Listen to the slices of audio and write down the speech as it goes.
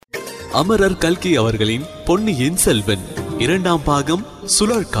அமரர் கல்கி அவர்களின் பொன்னியின் செல்வன் இரண்டாம் பாகம்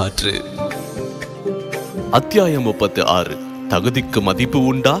சுழற்காற்று. அத்தியாயம் 36. தகுதிக்கு மதிப்பு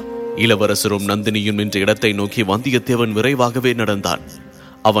உண்டா? இளவரசரும் நந்தினியும் நின்ற இடத்தை நோக்கி வந்தியத்தேவன் விரைவாகவே நடந்தான்.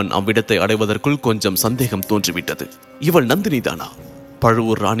 அவன் அவ்விடத்தை அடைவதற்குள் கொஞ்சம் சந்தேகம் தோன்றிவிட்டது. இவள் நந்தினிதானா?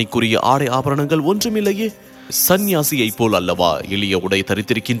 பழுவூர் ராணிக்குரிய ஆடை ஆபரணங்கள் ஒன்றுமில்லையே. சந்நியாசியை போல் அல்லவா எளிய உடை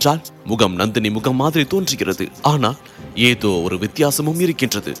தரித்திருக்கின்றாள். முகம் நந்தினி முகம் மாதிரி தோன்றுகிறது. ஆனால் ஏதோ ஒரு வித்தியாசமும்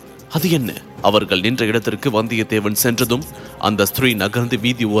இருக்கின்றது. அது என்ன? அவர்கள் நின்ற இடத்திற்கு வந்தியத்தேவன் சென்றதும் அந்த ஸ்திரீ நகர்ந்து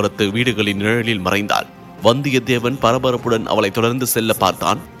வீதி ஓரத்து வீடுகளின் நிழலில் மறைந்தாள். வந்தியத்தேவன் பரபரப்புடன் அவளை தொடர்ந்து செல்ல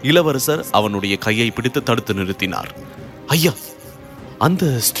பார்த்தான். இளவரசர் அவனுடைய கையை பிடித்து தடுத்து நிறுத்தினார். ஐயா,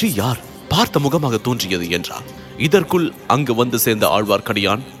 அந்த ஸ்திரீ யார்? பார்த்த முகமாக தோன்றியது என்றார். இதற்குள் அங்கு வந்து சேர்ந்த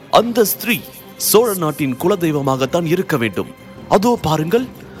ஆழ்வார்க்கடியான், அந்த ஸ்திரீ சோழ நாட்டின் குலதெய்வமாகத்தான் இருக்க வேண்டும். அதோ பாருங்கள்,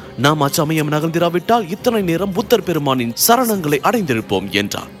 நாம் அச்சமயம் நகர்ந்திராவிட்டால் இத்தனை நேரம் புத்தர் பெருமானின் சரணங்களை அடைந்திருப்போம்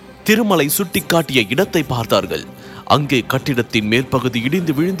என்றார். திருமலை சுட்டி காட்டிய இடத்தை பார்த்தார்கள். அங்கே கட்டிடத்தின் மேற்பகுதி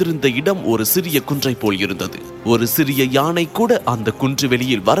இடிந்து விழுந்திருந்த இடம் ஒரு சிறிய குன்றை போல் இருந்தது. ஒரு சிறிய யானை கூட அந்த குன்று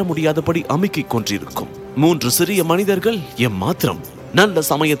வெளியில் வர முடியாதபடி அமுக்கிக் கொண்டிருக்கும். 3 சிறிய மனிதர்கள் எம்மாத்திரம். நல்ல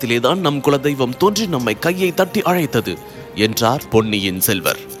சமயத்திலேதான் நம் குலதெய்வம் தோன்றி நம்மை கையை தட்டி அழைத்தது என்றார் பொன்னியின்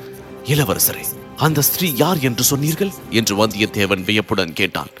செல்வர். இளவரசரே, அந்த ஸ்திரீ யார் என்று சொன்னீர்கள் என்று வந்தியத்தேவன் வியப்புடன்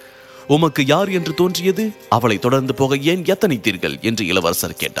கேட்டான். உமக்கு யார் என்று தோன்றியது? அவளை தொடர்ந்து போக ஏன் எத்தனைத்தீர்கள் என்று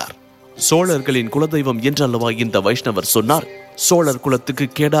இளவரசர் கேட்டார். சோழர்களின் குலதெய்வம் என்றல்லவா இந்த வைஷ்ணவர் சொன்னார். சோழர் குலத்துக்கு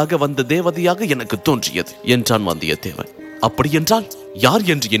கேடாக வந்த தேவதையாக எனக்கு தோன்றியது என்றான் வந்தியத்தேவன். அப்படியென்றால் யார்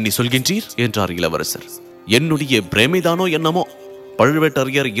என்று எண்ணி சொல்கின்றீர் என்றார் இளவரசர். என்னுடைய பிரேமைதானோ என்னமோ,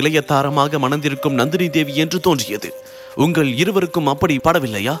 பழுவேட்டரையர் இளைய தாரமாக மணந்திருக்கும் நந்தினி தேவி என்று தோன்றியது. உங்கள் இருவருக்கும் அப்படி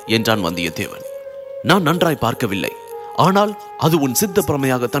படவில்லையா என்றான் வந்தியத்தேவன். நான் நன்றாய் பார்க்கவில்லை. ஆனால் அது உன் சித்த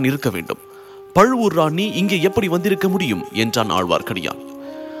பிரமையாகத்தான் இருக்க வேண்டும். பழுவூர் ராணி இங்கே எப்படி வந்திருக்க முடியும் என்றான் ஆழ்வார்க்கடியான்.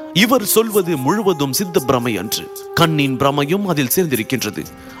 இவர் சொல்வது முழுவதும் சித்த பிரமை அன்று. கண்ணின் பிரமையும் அதில் சேர்ந்திருக்கின்றது.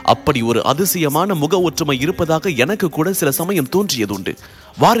 அப்படி ஒரு அதிசயமான முக ஒற்றுமை இருப்பதாக எனக்கு கூட சில சமயம் தோன்றியதுண்டு.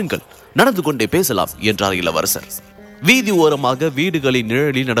 வாருங்கள், நடந்து கொண்டே பேசலாம் என்றார் இளவரசர். வீதி ஓரமாக வீடுகளின்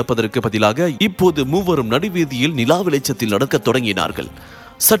நிழலில் நடப்பதற்கு பதிலாக இப்போது மூவரும் நடுவீதியில் நிலா வெளிச்சத்தில் நடக்க தொடங்கினார்கள்.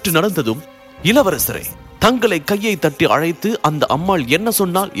 சற்று நடந்ததும், இளவரசரே, தங்களை கையை தட்டி அழைத்து அந்த அம்மாள் என்ன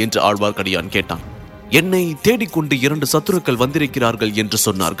சொன்னாள் என்று ஆழ்வார்க்கடியான் கேட்டான். என்னை தேடிக்கொண்டு 2 சத்துருக்கள் வந்திருக்கிறார்கள் என்று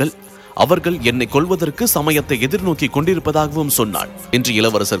சொன்னார்கள். அவர்கள் என்னை கொல்வதற்கு சமயத்தை எதிர்நோக்கி கொண்டிருப்பதாகவும் சொன்னாள் என்று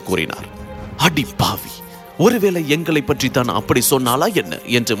இளவரசர் கூறினார். அடி பாவி, ஒருவேளை எங்களை பற்றி தான் அப்படி சொன்னாலா என்ன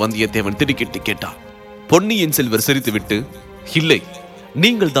என்று வந்தியத்தேவன் திடுக்கிட்டு கேட்டான். பொன்னியின் செல்வர் சிரித்துவிட்டு, இல்லை,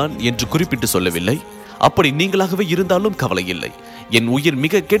 நீங்கள் தான் என்று குறிப்பிட்டு சொல்லவில்லை. அப்படி நீங்களாகவே இருந்தாலும் கவலை இல்லை. என் உயிர்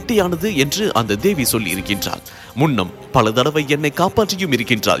மிக கெட்டியானது என்று அந்த தேவி சொல்லி இருக்கின்றாள். முன்னம் பல தடவை என்னை காப்பாற்றியும்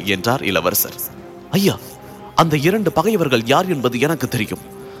இருக்கின்றாள் என்றார் இளவரசர். ஐயா, அந்த 2 பகைவர்கள் யார் என்பது எனக்கு தெரியும்.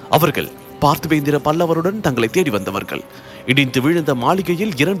 அவர்கள் பார்த்திபேந்திர பல்லவருடன் தங்களை தேடி வந்தவர்கள். இடிந்து விழுந்த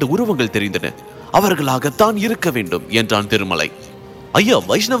மாளிகையில் 2 உருவங்கள் தெரிந்தன. அவர்களாகத்தான் இருக்க வேண்டும் என்றான் திருமலை. ஐயா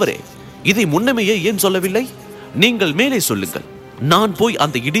வைஷ்ணவரே, இதை முன்னமேயே ஏன் சொல்லவில்லை? நீங்கள் மேலே சொல்லுங்கள். நான் போய்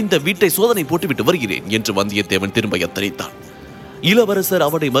அந்த இடிந்த வீட்டை சோதனை போட்டுவிட்டு வருகிறேன் என்று வந்தியத்தேவன் திரும்ப எத்தனைத்தான். இளவரசர்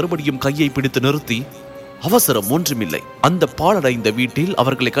அவனை மறுபடியும் கையை பிடித்து நிறுத்தி, அவசரம் ஒன்றுமில்லை. அந்த பாழடைந்த வீட்டில்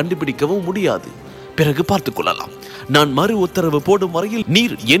அவர்களை கண்டுபிடிக்கவும் முடியாது. பிறகு பார்த்துக் கொள்ளலாம். நான் மறு உத்தரவு போடும் வரையில்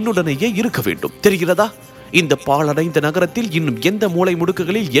நீர் என்னுடனேயே இருக்க வேண்டும், தெரிகிறதா? இந்த பாழடைந்த நகரத்தில் இன்னும் எந்த மூலை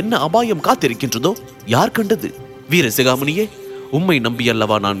முடுக்குகளில் என்ன அபாயம் காத்திருக்கின்றதோ யார் கண்டது? வீர சிகாமணியே, உம்மை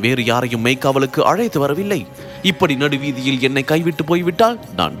நம்பியல்லவா நான் வேறு யாரையும் மெய்க்காவலுக்கு அழைத்து வரவில்லை. இப்படி நடுவீதியில் என்னை கைவிட்டு போய்விட்டால்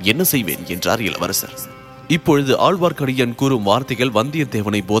நான் என்ன செய்வேன் என்றார் இளவரசர். இப்பொழுது ஆழ்வார்க்கடியான் கூறும் வார்த்தைகள்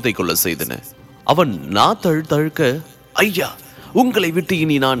வந்தியத்தேவனை போதை கொள்ள செய்தன. அவன் தழுக்க, ஐயா, உங்களை விட்டு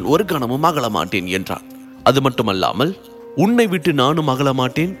இனி நான் ஒரு கணமும் அகல மாட்டேன் என்றான். அது மட்டுமல்லாமல், உன்னை விட்டு நானும் அகல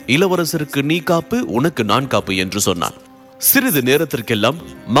மாட்டேன். இளவரசருக்கு நீ காப்பு, உனக்கு நான் காப்பு என்று சொன்னான். சிறிது நேரத்திற்கெல்லாம்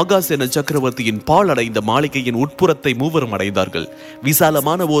மகாசேன சக்கரவர்த்தியின் பாழடைந்த மாளிகையின் உட்புறத்தை மூவரும் அடைந்தார்கள்.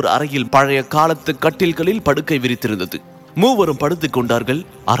 விசாலமான ஓர் அறையில் பழைய காலத்து கட்டில்களில் படுக்கை விரித்திருந்தது. மூவரும் படுத்துக் கொண்டார்கள்.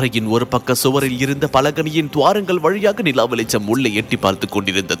 அறையின் ஒரு பக்க சுவரில் இருந்த பலகனியின் துவாரங்கள் வழியாக நிலா வெளிச்சம் உள்ளே எட்டி பார்த்துக்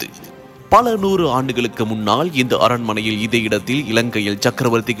கொண்டிருந்தது. பல 100 ஆண்டுகளுக்கு முன்னால் இந்த அரண்மனையில் இதே இடத்தில் இலங்கையில்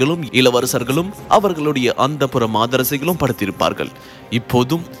சக்கரவர்த்திகளும் இளவரசர்களும் அவர்களுடைய அந்தப்புற மாதரசிகளும் படுத்திருப்பார்கள்.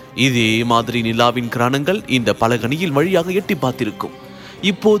 இப்போதும் இதே மாதிரி நிலாவின் கிரணங்கள் இந்த பலகனியில் வழியாக எட்டி பார்த்திருக்கும்.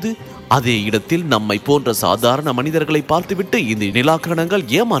 இப்போது அதே இடத்தில் நம்மை போன்ற சாதாரண மனிதர்களை பார்த்துவிட்டு இந்த நிலா கிரணங்கள்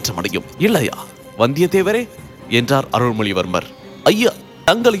ஏமாற்றம் அடையும் இல்லையா வந்தியத்தேவரே என்றார் அருள்மொழிவர்மர். ஐயா,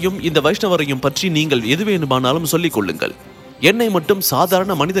 தங்களையும் இந்த வைஷ்ணவரையும் பற்றி நீங்கள் எது வேண்டுமானாலும் சொல்லிக் கொள்ளுங்கள். என்னை மட்டும்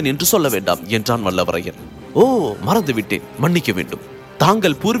சாதாரண மனிதன் என்று சொல்ல வேண்டாம் என்றான் வல்லவரையன். ஓ, மறந்துவிட்டேன், மன்னிக்க வேண்டும்.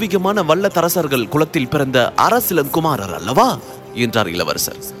 தாங்கள் பூர்வீகமான வல்லத்தரசர்கள் குலத்தில் பிறந்த அரசிலங்குமாரர் அல்லவா என்றார்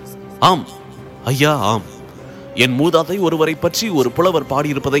இளவரசர். ஆம் ஐயா, ஆம். என் மூதாதை ஒருவரை பற்றி ஒரு புலவர்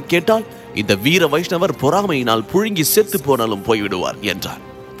பாடியிருப்பதை கேட்டால் இந்த வீர வைஷ்ணவர் பொறாமையினால் புழுங்கி செத்து போனாலும் போய்விடுவார் என்றார்.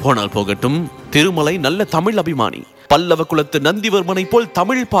 போனால் போகட்டும், திருமலை நல்ல தமிழ் அபிமானி. பல்லவ குலத்து நந்திவர்மனை போல்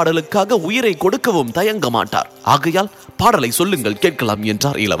தமிழ் பாடலுக்காக உயிரை கொடுக்கவும் தயங்க மாட்டார். ஆகையால் பாடலை சொல்லுங்கள், கேட்கலாம்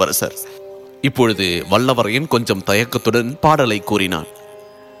என்றார் இளவரசர். இப்பொழுது வல்லவரையன் கொஞ்சம் தயக்கத்துடன் பாடலை கூறினான்.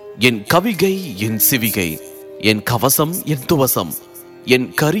 என் கவிகை என் சிவிகை, என் கவசம் என் துவசம், என்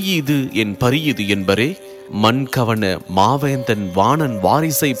கரியீது என் பரியீது என்பரே, மண் கவன மாவேந்தன் வாணன்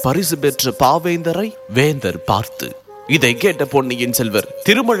வாரிசை பரிசு பெற்ற பாவேந்தரை வேந்தர் பார்த்து. இதை கேட்ட பொன்னியின் செல்வர்,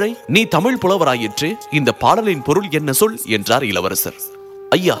 திருமழை, நீ தமிழ் புலவராயிற்று, இந்த பாடலின் பொருள் என்ன சொல் என்றார் இளவரசர்.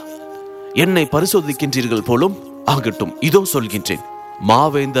 ஐயா, என்னை பரிசோதிக்கின்றீர்கள் போலும். ஆகட்டும், இதோ சொல்கின்றேன்.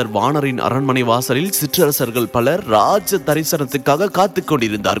 மாவேந்தர் வாணரின் அரண்மனை வாசலில் சிற்றரசர்கள் பலர் ராஜ தரிசனத்துக்காக காத்துக்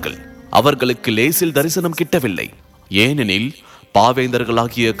கொண்டிருந்தார்கள். அவர்களுக்கு லேசில் தரிசனம் கிட்டவில்லை. ஏனெனில்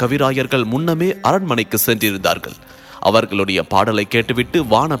பாவேந்தர்களாகிய கவிராயர்கள் முன்னமே அரண்மனைக்கு சென்றிருந்தார்கள். அவர்களுடைய பாடலை கேட்டுவிட்டு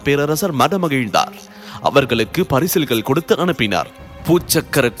வான பேரரசர் மனமகிழ்ந்தார். அவர்களுக்கு பரிசில்கள் கொடுத்து அனுப்பினார்.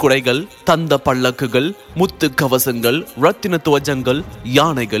 பூச்சக்கர குடைகள், தந்த பல்லக்குகள், முத்து கவசங்கள், ரத்தின துவஜங்கள்,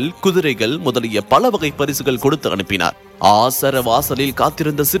 யானைகள், குதிரைகள் முதலிய பல வகை பரிசுகள் கொடுத்து அனுப்பினார். ஆசர வாசலில்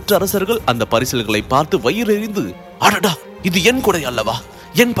காத்திருந்த சிற்றரசர்கள் அந்த பரிசில்களை பார்த்து வயிறெறிந்து, அடடா, இது என் குடை அல்லவா,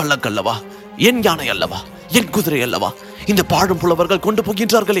 என் பல்லக்கல்லவா, என் யானை அல்லவா, என் குதிரை அல்லவா, இந்த பாடும் புலவர்கள் கொண்டு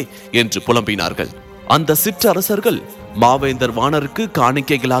போகின்றார்களே என்று புலம்பினார்கள். அந்த சிற்றரசர்கள் மாவேந்தர் வாணருக்கு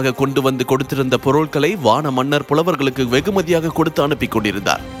காணிக்கைகளாக கொண்டு வந்து கொடுத்திருந்த பொருட்களை வான மன்னர் புலவர்களுக்கு வெகுமதியாக கொடுத்து அனுப்பி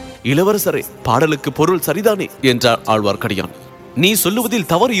கொண்டிருந்தார். இளவரசரே, பாடலுக்கு பொருள் சரிதானே என்றார் ஆழ்வார்க்கடியான். நீ சொல்லுவதில்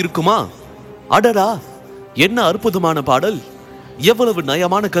தவறு இருக்குமா? அடடா, என்ன அற்புதமான பாடல், எவ்வளவு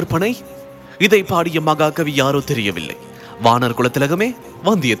நயமான கற்பனை! இதை பாடிய மகாகவி யாரோ தெரியவில்லை. வானர் குலத்திலகமே,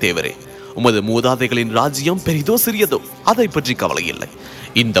 வந்தியத்தேவரே, உமது மூதாதைகளின் ராஜ்யம் பெரிதோ சிறியதோ அதை பற்றி கவலை இல்லை.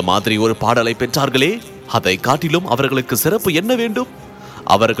 இந்த மாதிரி ஒரு பாடலை பெற்றார்களே, அதை காட்டிலும் அவர்களுக்கு சிறப்பு என்ன வேண்டும்?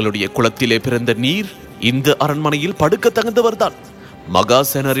 அவர்களுடைய குலத்திலே பிறந்த நீர் இந்த அரண்மனையில் படுக்க தகுந்தவர்தான்.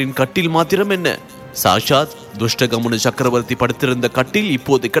 மகாசேனரின் கட்டில் மாத்திரம் என்ன, சாஷாத் துஷ்டகமுனு சக்கரவர்த்தி படுத்திருந்த கட்டில்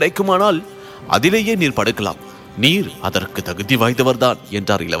இப்போது கிடைக்குமானால் அதிலேயே நீர் படுக்கலாம். நீர் அதற்கு தகுதி வாய்ந்தவர்தான்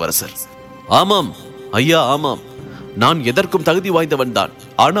என்றார் இளவரசர். ஆமாம் ஐயா, ஆமாம், நான் எதற்கும் தகுதி வாய்ந்தவன் தான்.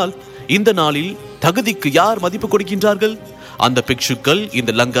 ஆனால் இந்த நாளில் தகுதிக்கு யார் மதிப்பு கொடுக்கின்றார்கள்? அந்த பிக்ஷுக்கள்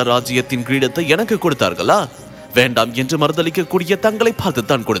இந்த லங்கா ராஜ்யத்தின் கிரீடத்தை எனக்கு கொடுத்தார்களா? வேண்டாம் என்று மறுதளிக்கக்கூடிய தங்களை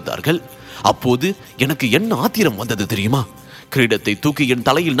பார்த்துத்தான் கொடுத்தார்கள். அப்போது எனக்கு என்ன ஆத்திரம் வந்தது தெரியுமா? கிரீடத்தை தூக்கி என்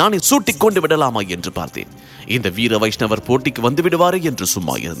தலையில் நானே சூட்டிக் கொண்டு விடலாமா என்று பார்த்தேன். இந்த வீர வைஷ்ணவர் போட்டிக்கு வந்து விடுவாரே என்று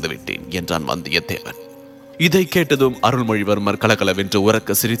சும்மா இருந்து விட்டேன் என்றான் வந்தியத்தேவன். இதை கேட்டதும் அருள்மொழிவர்மர் கலகலவென்று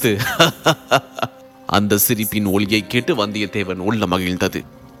உரக்க சிரித்து அந்த சிரிப்பின் ஒலியை கேட்டு வந்தியத்தேவன் உள்ள மகிழ்ந்தது.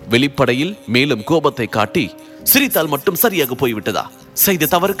 வெளிப்படையில் மேலும் கோபத்தை காட்டி, சிரித்தால் மட்டும் சரியாக போய்விட்டதா? செய்த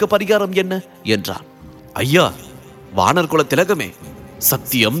தவறுக்கு பரிகாரம் என்ன என்றான். ஐயா, வானர் குல திலகமே,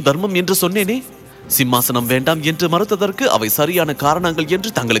 சத்தியம் தர்மம் என்று சொன்னேனே. சிம்மாசனம் வேண்டாம் என்று மறுத்ததற்கு அவை சரியான காரணங்கள் என்று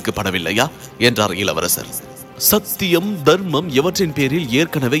தங்களுக்கு படவில்லையா என்றார் இளவரசர். சத்தியம் தர்மம் இவற்றின் பேரில்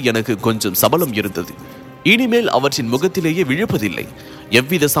ஏற்கனவே எனக்கு கொஞ்சம் சபலம் இருந்தது. இனிமேல் அவற்றின் முகத்திலேயே விழுப்பதில்லை,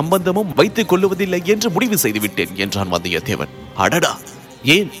 எவ்வித சம்பந்தமும் வைத்துக் கொள்ளுவதில்லை என்று முடிவு செய்துவிட்டேன் என்றான் வந்தியத்தேவன். அடடா,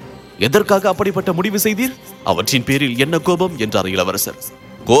 ஏன், எதற்காக அப்படிப்பட்ட முடிவு செய்தீர்? அவற்றின் பேரில் என்ன கோபம் என்றார் இளவரசர்.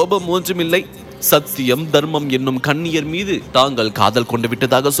 கோபம் ஒன்றுமில்லை. சத்தியம் தர்மம் என்னும் கண்ணியர் மீது தாங்கள் காதல் கொண்டு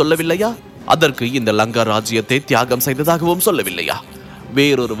விட்டதாக சொல்லவில்லையா? அதற்கு இந்த லங்கா ராஜ்யத்தை தியாகம் செய்ததாகவும் சொல்லவில்லையா?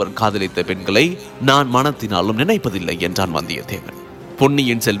 வேறொருவர் காதலித்த பெண்களை நான் மனத்தினாலும் நினைப்பதில்லை என்றான் வந்தியத்தேவன்.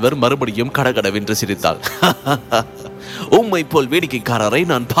 பொன்னியின் செல்வர் மறுபடியும் கடகடவென்று சிரித்தாள். உம்மை போல் வேடிக்கைக்காரரை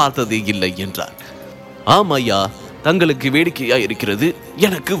நான் பார்த்ததே இல்லை என்றார். ஆமையா, தங்களுக்கு வேடிக்கையா இருக்கிறது,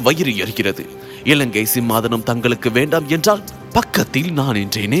 எனக்கு வயிறு எரிகிறது. இலங்கை சிம்மாதனம் தங்களுக்கு வேண்டாம் என்றால் பக்கத்தில் நான்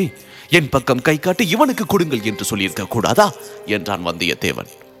என்றேனே, என் பக்கம் கை காட்டி இவனுக்கு கொடுங்கள் என்று சொல்லியிருக்க கூடாதா என்றான்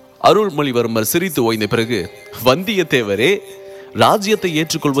வந்தியத்தேவன். அருள்மொழிவர்மர் சிரித்து ஓய்ந்த பிறகு, வந்தியத்தேவரே, ராஜ்யத்தை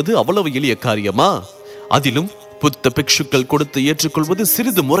ஏற்றுக்கொள்வது அவ்வளவு எளிய காரியமா? அதிலும் புத்த பிக்ஷுக்கள் கொடுத்து ஏற்றுக்கொள்வது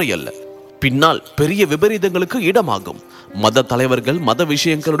சிறிது முறையல்ல. பின்னால் பெரிய விபரீதங்களுக்கு இடமாகும். மத தலைவர்கள் மத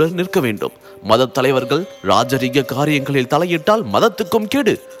விஷயங்களுடன் நிற்க வேண்டும். மத தலைவர்கள் ராஜரீக காரியங்களில் தலையிட்டால் மதத்துக்கும்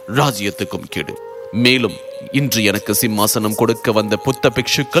கேடு, ராஜ்யத்துக்கும் கேடு. மேலும் இன்று எனக்கு சிம்மாசனம் கொடுக்க வந்த புத்த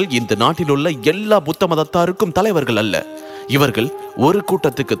பிக்ஷுக்கள் இந்த நாட்டில் உள்ள எல்லா புத்த மதத்தாருக்கும் தலைவர்கள் அல்ல. இவர்கள் ஒரு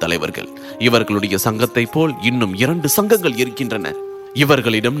கூட்டத்துக்கு தலைவர்கள். இவர்களுடைய சங்கத்தை போல் இன்னும் 2 சங்கங்கள் இருக்கின்றன.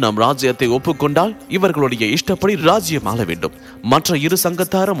 இவர்களிடம் நாம் ராஜ்யத்தை ஒப்புக்கொண்டால் இவர்களுடைய இஷ்டப்படி ராஜ்யம் ஆள வேண்டும். மற்ற 2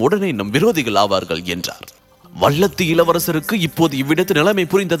 சங்கத்தாரும் உடனே நம் விரோதிகள் ஆவார்கள் என்றார். வல்லத்து இளவரசருக்கு இப்போது இவ்விடத்து நிலைமை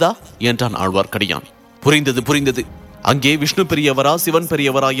புரிந்ததா என்றான் ஆழ்வார்க்கடியான். புரிந்தது. அங்கே விஷ்ணு பெரியவரா சிவன்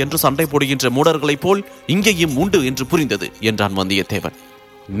பெரியவரா என்று சண்டை போடுகின்ற மூடர்களைப் போல் இங்கேயும் உண்டு என்று புரிந்தது என்றான் வந்தியத்தேவன்.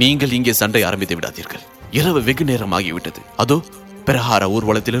 நீங்கள் இங்கே சண்டை ஆரம்பித்து விடாதீர்கள். இரவு வெகு நேரம் ஆகிவிட்டது. அதோ பிரகார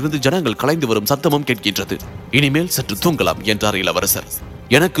ஊர்வலத்திலிருந்து ஜனங்கள் கலைந்து வரும் சத்தமும் கேட்கின்றது. இனிமேல் சற்று தூங்கலாம் என்றார் இளவரசர்.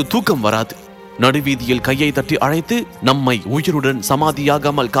 எனக்கு தூக்கம் வராது. நடுவீதியில் கையை தட்டி அழைத்து நம்மை உயிருடன்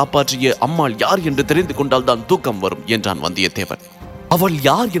சமாதியாகாமல் காப்பாற்றிய அம்மாள் யார் என்று தெரிந்து கொண்டால் தான் தூக்கம் வரும் என்றான் வந்தியத்தேவன். அவள்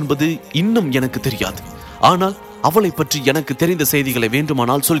யார் என்பது இன்னும் எனக்கு தெரியாது. ஆனால் அவளை பற்றி எனக்கு தெரிந்த செய்திகளை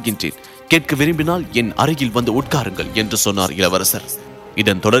வேண்டுமானால் சொல்கின்றேன். கேட்க விரும்பினால் என் அருகில் வந்து உட்காருங்கள் என்று சொன்னார் இளவரசர்.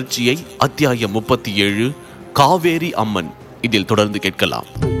 இதன் தொடர்ச்சியை அத்தியாயம் 37 காவேரி அம்மன் இதில் தொடர்ந்து கேட்கலாம்.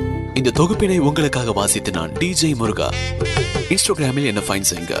 இந்த தொகுப்பினை உங்களுக்காக வாசித்து நான் DJ முருகா. இன்ஸ்டாகிராமில் என்ன ஃபைண்ட்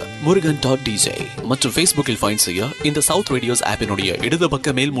செய்யுங்க murugan.dj மற்றும் Facebookல் ஃபைண்ட் செய்ய இந்த சவுத் ரேடியோஸ் ஆப்பினுடைய இடது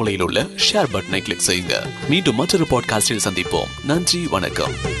பக்க மேல் மூலையில் உள்ள ஷேர் பட்டனை கிளிக் செய்யுங்க. மீண்டும் மற்றொரு பாட்காஸ்டில் சந்திப்போம். நன்றி,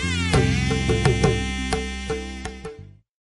 வணக்கம்.